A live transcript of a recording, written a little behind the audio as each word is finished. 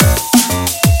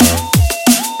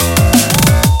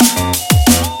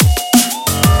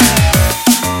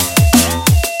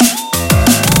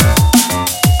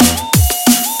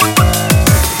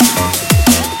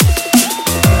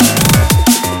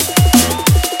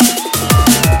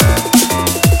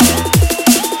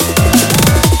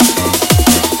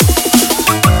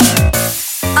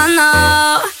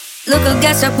Look who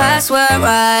gets her password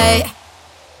right.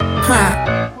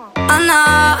 Oh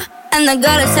no, and the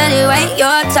girl that said you ain't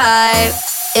your type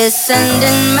is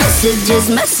sending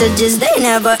messages, they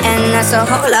never end. That's a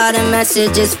whole lot of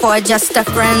messages for just a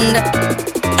friend.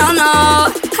 Oh no,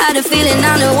 had a feeling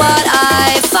I knew what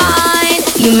I find.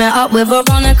 You met up with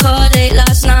Veronica late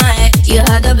last night. You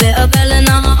had a bit of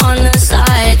Eleanor on the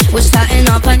side. Was chatting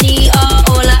up Anita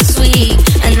all last week,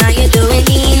 and now you're doing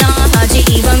Nina. How'd you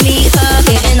even meet her?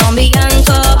 Hitting on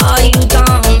Bianca, are you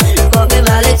dumb? Got with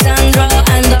Alexandra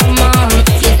and her mom.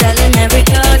 You're telling every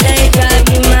girl they drive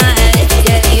you mad.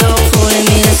 Yeah, you're calling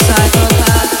me a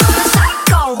psychopath.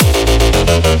 Psycho.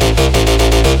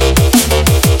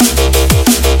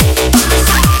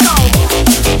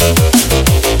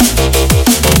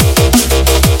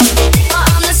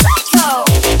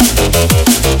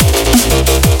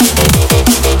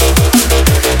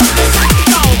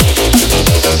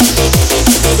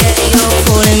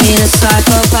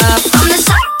 Psychopath, I'm the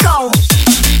psycho.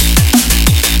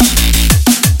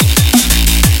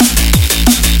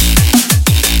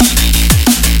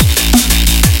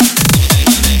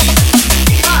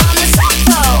 I'm the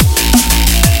psycho.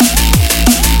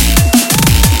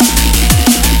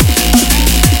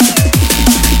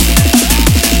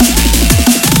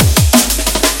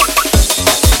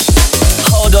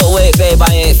 Hold up, wait, babe, I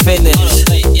ain't finished.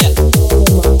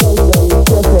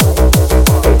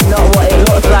 Not what it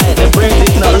looks like, the bridge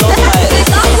is not look like.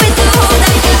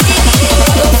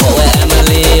 Don't fuck with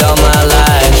Emily all my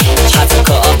life. Had to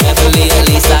cut off Emily, at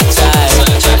least I tried.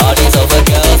 All these other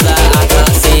girls that I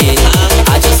can't see,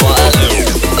 I just want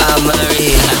a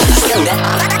Marie.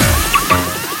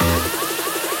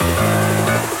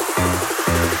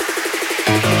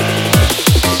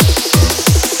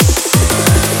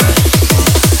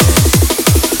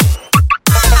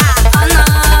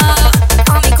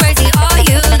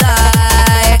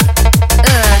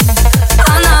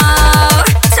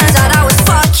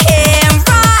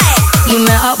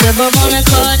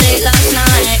 Veronica late last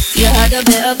night. You had a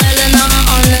bit of Eleanor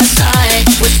on the side.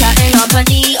 Was chatting up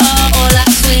Anita all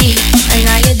last week, and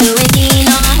now you're doing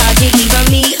Nina. How'd you even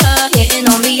meet her? Hitting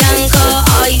on Bianca,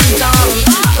 are you dumb?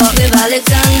 Got with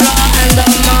Alexandra and her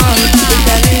mom. You're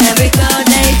telling every girl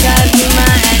they drive you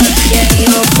mad. Yeah,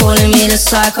 you're calling me the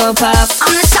psychopath.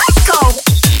 I'm the psycho.